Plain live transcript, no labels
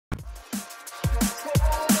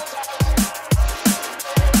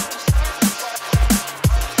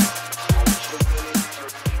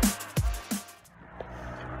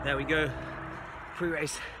go.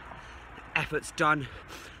 Pre-race efforts done.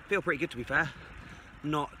 Feel pretty good, to be fair.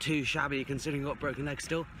 Not too shabby considering I've got broken legs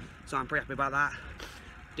still, so I'm pretty happy about that.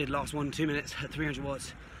 Did last one 2 minutes at 300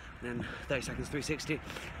 watts, and then 30 seconds 360.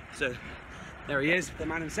 So there he is, the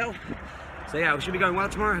man himself. So yeah, we should be going well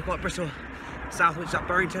tomorrow. I've got Bristol South, which is up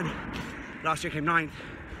Burrington. Last year came 9th.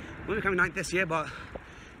 We'll be coming 9th this year, but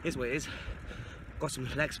here's what it is. Got some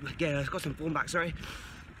legs, yeah, got some form back, sorry.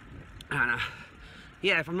 And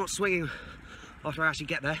yeah, if I'm not swinging after I actually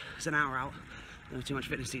get there, it's an hour out. No too much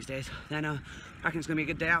fitness these days. Then I reckon it's gonna be a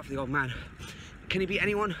good day out for the old man. Can he beat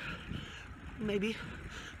anyone? Maybe.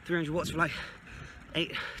 300 watts for like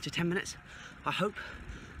 8 to 10 minutes. I hope.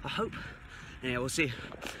 Yeah, we'll see.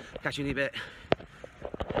 Catch you in a bit.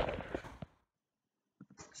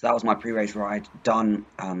 So that was my pre-race ride done.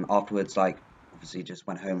 Afterwards, like, obviously just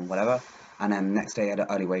went home and whatever. And then next day I had an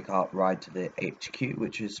early wake up ride to the HQ,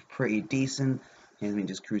 which is pretty decent. Here's me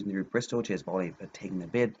just cruising through Bristol. Cheers, Bolly, for taking the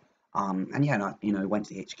bid. And yeah, you know, went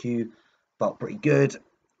to the HQ, felt pretty good.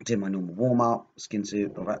 Did my normal warm up, skin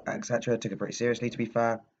suit, etc. Took it pretty seriously, to be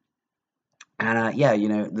fair. And yeah, you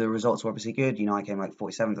know, the results were obviously good. You know, I came like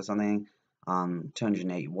 47th or something.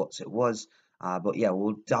 280 watts it was. But yeah,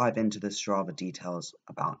 we'll dive into the Strava details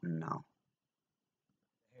about now.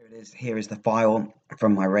 Here it is. Here is the file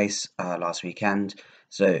from my race last weekend.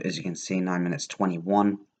 So as you can see, 9 minutes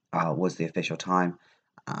 21 was the official time.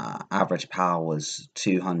 Average power was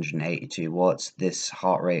 282 watts. This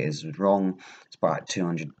heart rate is wrong. It's about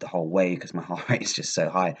 200 the whole way because my heart rate is just so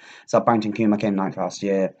high. So at Burrington Hill, I came 9th last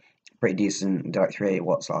year. Pretty decent. Did like 380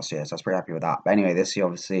 watts last year, so I was pretty happy with that. But anyway, this year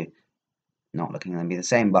obviously not looking to be the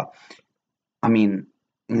same. But I mean,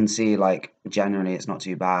 you can see like generally it's not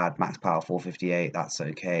too bad. Max power 458. That's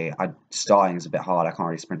okay. Starting is a bit hard. I can't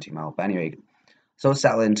really sprint too well. But anyway, so I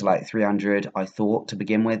settled into like 300. I thought to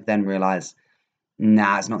begin with, then realized.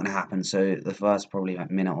 Nah, it's not going to happen. So the first probably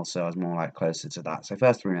like minute or so, I was more like closer to that. So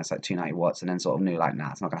first 3 minutes, like 290 watts, and then sort of knew like,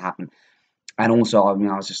 nah, it's not going to happen. And also, I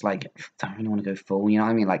mean, I was just like, I don't really want to go full. You know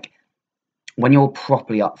what I mean? Like when you're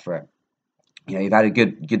properly up for it, you know, you've had a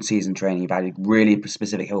good season training, you've had really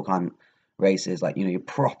specific hill climb races, like, you know, you're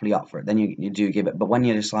properly up for it. Then you do give it. But when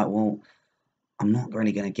you're just like, well, I'm not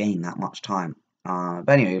really going to gain that much time. But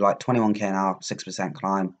anyway, like 21k an hour, 6%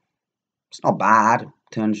 climb. It's not bad.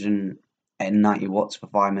 290 watts for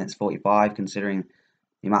 5 minutes 45, considering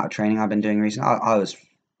the amount of training I've been doing recently. I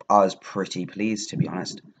was pretty pleased, to be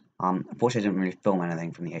honest. Unfortunately, I didn't really film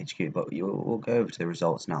anything from the HQ, but we'll go over to the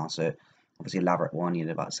results now. So obviously, Elaborate 1, you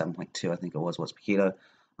did about 7.2, I think it was, watts per kilo.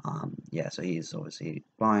 Yeah, so he's obviously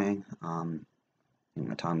flying. I think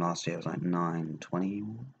my time last year was like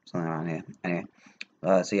 9:20, something around here. Anyway,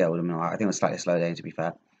 so yeah, it would have been alright. I think it was slightly slow day, to be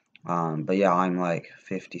fair. But yeah, I'm like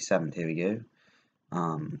 57th. Here we go.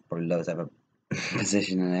 Probably lowest ever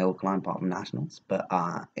position in the hill climb apart from nationals, but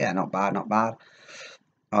yeah, not bad.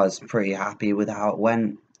 I was pretty happy with how it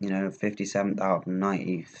went. You know, 57th out of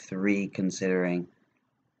 93, considering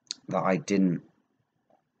that I didn't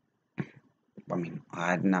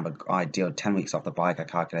have an ideal 10 weeks off the bike. I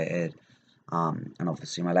calculated, and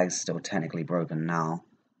obviously my legs are still technically broken now.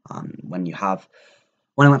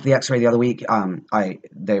 When I went for the X-ray the other week,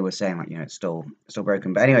 they were saying like, you know, it's still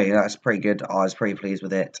broken. But anyway, that's pretty good. I was pretty pleased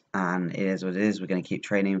with it, and it is what it is. We're going to keep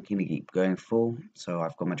training. We're going to keep going full. So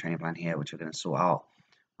I've got my training plan here, which we're going to sort out.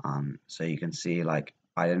 So you can see like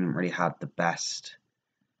I didn't really have the best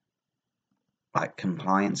like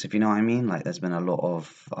compliance, if you know what I mean. Like there's been a lot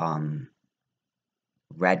of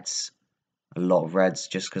reds,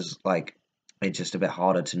 just because like it's just a bit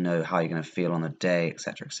harder to know how you're going to feel on the day,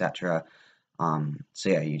 etc., etc. So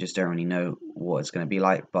yeah, you just don't really know what it's going to be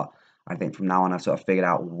like. But I think from now on, I've sort of figured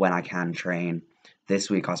out when I can train. This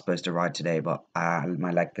week I was supposed to ride today, but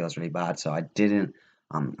my leg feels really bad, so I didn't.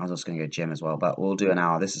 I was also going to go gym as well, but we'll do an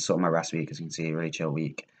hour. This is sort of my rest week, as you can see, really chill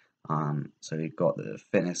week. So we've got the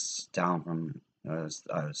fitness down from,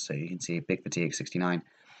 so you can see big fatigue 69.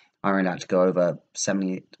 I don't really like to go over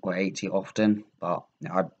 70 or 80 often, but you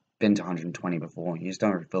know, I've been to 120 before. You just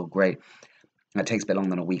don't really feel great. It takes a bit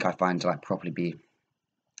longer than a week, I find, to like properly be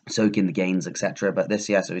soaking the gains, etc. But this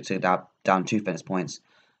year, so we took down 2 fitness points,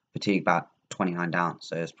 fatigue about 29 down,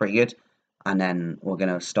 so it's pretty good. And then we're going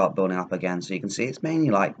to start building up again. So you can see it's mainly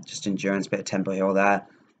like just endurance, bit of tempo here or there.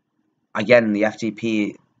 Again, the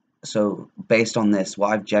FTP, so based on this,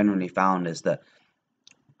 what I've generally found is that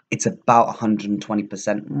it's about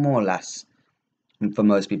 120% more or less for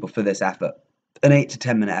most people for this effort. An 8 to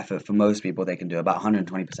 10 minute effort for most people, they can do about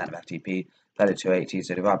 120% of FTP. 280,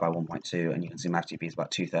 so divide by 1.2, and you can see my FTP is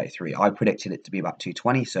about 233. I predicted it to be about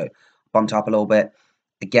 220, so bumped up a little bit.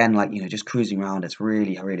 Again, like, you know, just cruising around, it's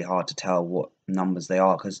really, really hard to tell what numbers they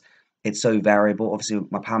are, because it's so variable. Obviously,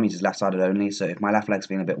 my power meter is left-sided only, so if my left leg's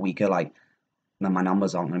feeling a bit weaker, like then my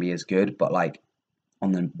numbers aren't going to be as good. But like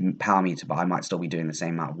on the power meter, but I might still be doing the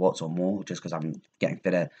same amount of watts or more just because I'm getting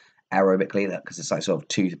fitter aerobically. That because it's like sort of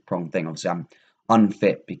two-pronged thing. Obviously, I'm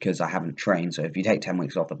unfit because I haven't trained. So if you take 10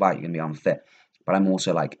 weeks off the bike, you're gonna be unfit. But I'm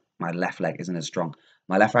also like my left leg isn't as strong.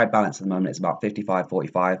 My left right balance at the moment is about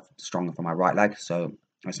 55-45, stronger for my right leg, so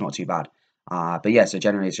it's not too bad. But yeah, so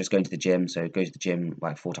generally it's just going to the gym. So go to the gym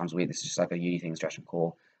like 4 times a week. This is just like a uni thing, stretch and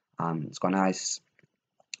core. It's quite nice.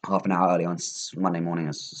 Half an hour early on Monday morning.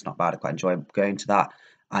 It's not bad. I quite enjoy going to that.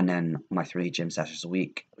 And then my 3 gym sessions a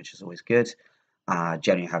week, which is always good.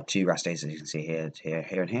 Generally have 2 rest days, as you can see here,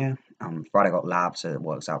 here, and here. Friday I got lab, so it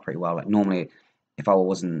works out pretty well. Like normally, if I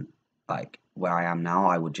wasn't like where I am now,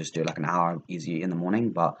 I would just do like an hour easy in the morning.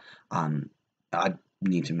 But I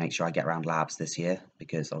need to make sure I get around labs this year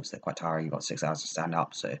because obviously they're quite tiring. You've got 6 hours to stand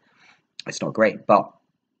up, so it's not great. But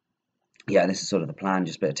yeah, this is sort of the plan.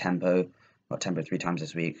 Just a bit of tempo. Got tempo 3 times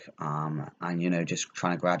this week, and just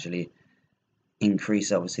trying to gradually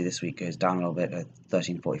increase. Obviously this week goes down a little bit at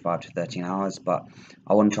 13:45 to 13 hours, but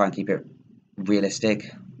I want to try and keep it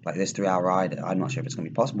realistic. Like this 3 hour ride, I'm not sure if it's going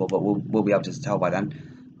to be possible, but we'll be able to tell by then.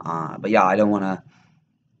 But yeah, I don't want to.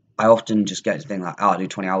 I often just get to think like, oh, I'll do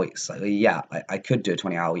 20-hour weeks. Like, yeah, I could do a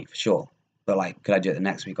 20-hour week for sure, but like, could I do it the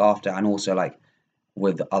next week after? And also like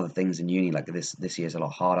with other things in uni, like this year's a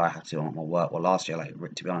lot harder. I have to do a lot more work. Well, last year, like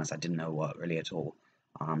to be honest, I didn't know work really at all.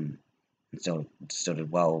 Um, still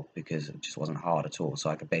did well because it just wasn't hard at all. So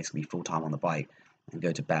I could basically be full time on the bike and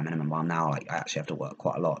go to bare minimum. While now, like I actually have to work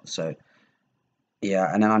quite a lot. So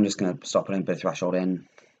yeah, and then I'm just gonna start putting a bit of threshold in,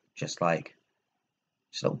 just like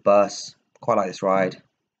just little bursts. Quite like this ride.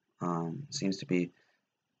 Seems to be,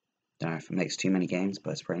 don't know if it makes too many gains,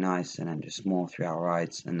 but it's pretty nice. And then just more 3 hour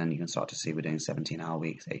rides, and then you can start to see we're doing 17-hour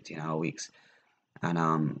weeks, 18-hour weeks. And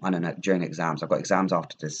I don't know, during exams, I've got exams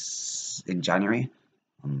after this in January,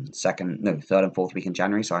 third and fourth week in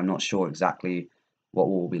January. So I'm not sure exactly what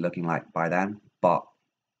we'll be looking like by then, but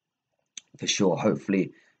for sure,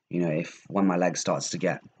 hopefully, if when my leg starts to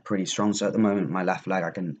get pretty strong. So at the moment, my left leg,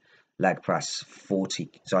 I can leg press 40.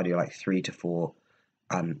 So I do like 3 to 4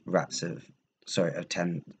 reps of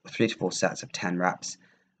 10, 3 to 4 sets of 10 reps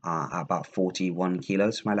at about 41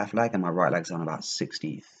 kilos for my left leg, and my right leg's on about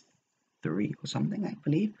 63 or something, I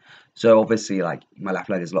believe. So obviously, like my left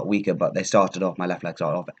leg is a lot weaker, but my left leg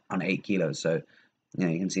started off on 8 kilos. So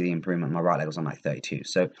you can see the improvement. My right leg was on like 32.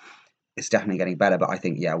 So it's definitely getting better. But I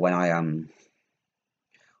think yeah, when I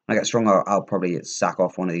get stronger, I'll probably sack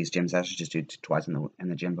off one of these gym sessions, just do twice in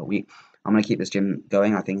the gym per week. I'm gonna keep this gym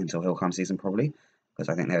going, I think, until hill climb season probably, because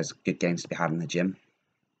I think there's good gains to be had in the gym.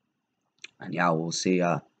 And yeah, we'll see.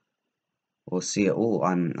 We'll see it all.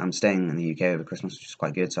 I'm staying in the UK over Christmas, which is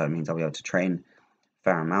quite good. So it means I'll be able to train a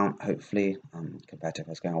fair amount, hopefully, compared to if I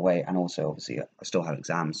was going away. And also, obviously, I still have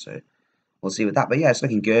exams, so we'll see with that. But yeah, it's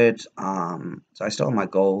looking good. So I still have my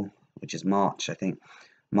goal, which is March. I think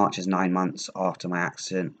March is 9 months after my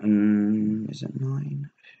accident. Is it 9?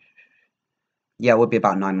 Yeah, it would be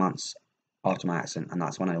about 9 months after my accident, and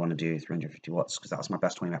that's when I want to do 350 watts because that was my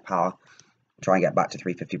best 20-minute power. Try and get back to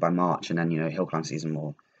 350 by March, and then hill climb season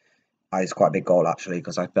will. It's quite a big goal actually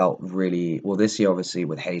because I felt really well this year. Obviously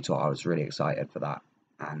with Hator, I was really excited for that,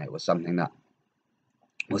 and it was something that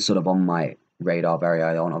was sort of on my radar very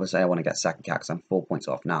early on. Obviously, I want to get second cat because I'm 4 points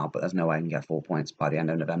off now, but there's no way I can get 4 points by the end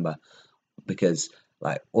of November because,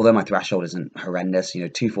 like, although my threshold isn't horrendous,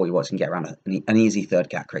 240 watts can get around an easy third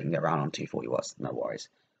cat crit can get around on 240 watts. No worries.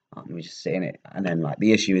 We're just seeing it, and then like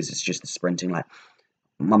the issue is it's just the sprinting. Like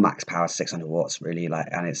my max power is 600 watts really, like,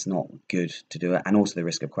 and it's not good to do it, and also the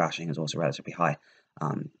risk of crashing is also relatively high.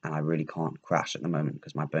 And I really can't crash at the moment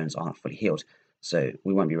because my bones aren't fully healed. So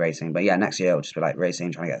we won't be racing, but yeah, next year I'll just be like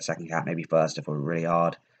racing, trying to get a second cat, maybe first if we're really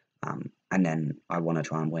hard, and then I want to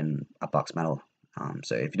try and win a Bucks medal.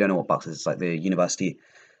 So if you don't know what Bucks is, it's like the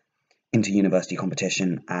inter-university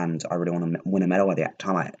competition, and I really want to win a medal by the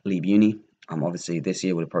time I leave uni. Obviously this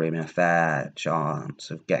year would have probably been a fair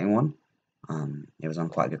chance of getting one. It was on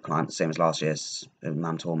quite a good climb, same as last year's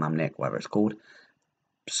Mam Tor, Mam Nick, whatever it's called.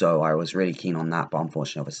 So I was really keen on that, but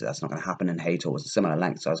unfortunately, obviously, that's not going to happen. And Hator was a similar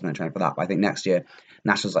length, so I was going to train for that. But I think next year,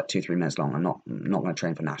 Nationals like 2-3 minutes long. I'm not going to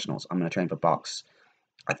train for Nationals. I'm going to train for Bucks.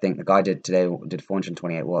 I think the guy did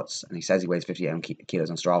 428 watts, and he says he weighs 58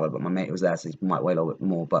 kilos on Strava, but my mate was there, so he might weigh a little bit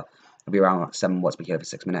more, but it'll be around like 7 watts per kilo for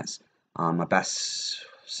 6 minutes. My best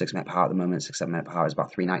 6-minute power at the moment, 6-7-minute power is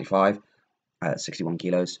about 395 at 61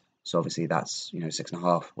 kilos. So obviously that's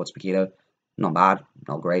 6.5 watts per kilo. Not bad,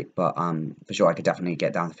 not great, but for sure I could definitely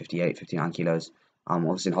get down to 58, 59 kilos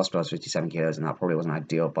Obviously in hospital I was 57 kilos, and that probably wasn't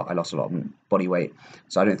ideal, but I lost a lot of body weight,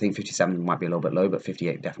 so I don't think 57 might be a little bit low, but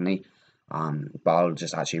 58 definitely. But I'll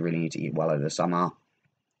just actually really need to eat well over the summer,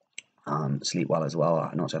 sleep well as well,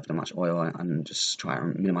 not to have too much oil, and just try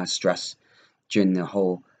and minimize stress during the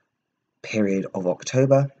whole period of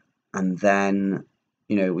October, and then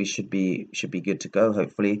we should be good to go.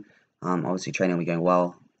 Hopefully, obviously training will be going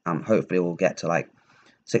well. Hopefully we'll get to like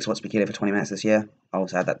 6 watts per kilo for 20 minutes this year. I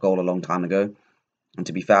also had that goal a long time ago, and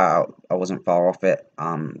to be fair, I wasn't far off it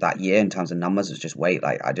that year in terms of numbers. It's just weight.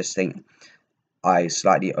 Like, I just think I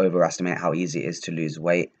slightly overestimate how easy it is to lose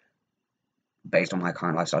weight based on my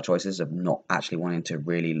current lifestyle choices of not actually wanting to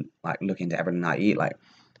really like look into everything I eat. Like,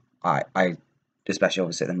 I especially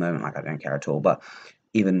obviously at the moment, like, I don't care at all, but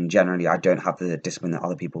even generally I don't have the discipline that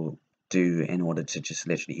other people do in order to just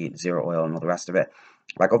literally eat zero oil and all the rest of it.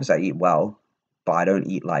 Like, obviously I eat well, but I don't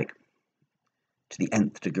eat like to the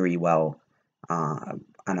nth degree well.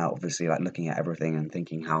 And obviously, like, looking at everything and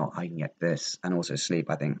thinking how I can get this, and also sleep,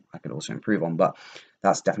 I think I could also improve on. But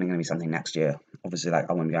that's definitely going to be something next year. Obviously, like,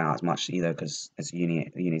 I won't be going out as much either because as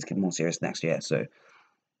uni's getting more serious next year, so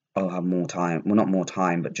I'll have more time. Well, not more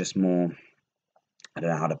time, but just more. I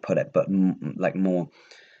don't know how to put it, but like more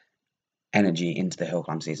energy into the hill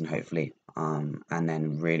climb season, hopefully. And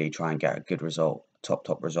then really try and get a good result,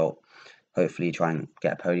 top result. Hopefully try and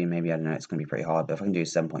get a podium. Maybe, I don't know, it's going to be pretty hard, but if I can do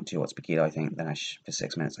 7.2 watts per kilo, I think then for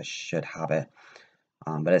 6 minutes I should have it.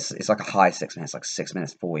 But it's like a high 6 minutes, like 6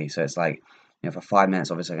 minutes 40. So it's like, for 5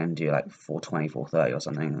 minutes, obviously I'm going to do like 420, 430 or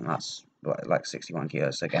something, and that's like 61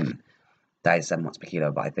 kilos. So again, that is 7 watts per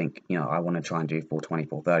kilo. But I think, I want to try and do 420,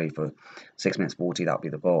 430 for 6 minutes 40. That would be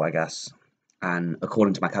the goal, I guess. And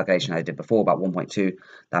according to my calculation I did before, about 1.2,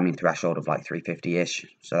 that means threshold of like 350-ish.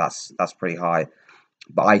 So that's pretty high.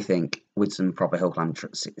 But I think with some proper hill climb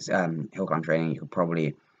training, you could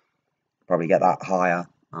probably get that higher.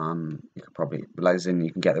 You could probably, as in,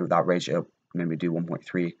 you can get that ratio, maybe do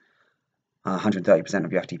 1.3, 130%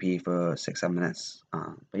 of your FTP for 6-7 minutes.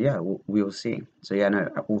 But yeah, we will see. So yeah, no,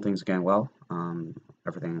 all things are going well.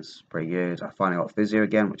 Everything's pretty good. I finally got physio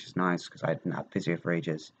again, which is nice because I didn't have physio for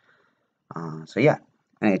ages. So yeah.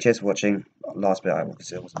 Anyway, cheers for watching. Last bit,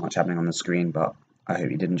 obviously there wasn't much happening on the screen, but I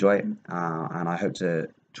hope you did enjoy it. And I hope to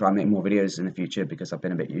try and make more videos in the future because I've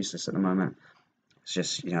been a bit useless at the moment. It's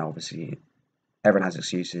just, obviously everyone has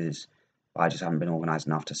excuses, but I just haven't been organised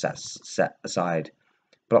enough to set aside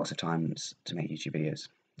blocks of times to make YouTube videos.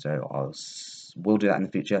 So we'll do that in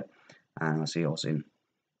the future, and I'll see you all soon.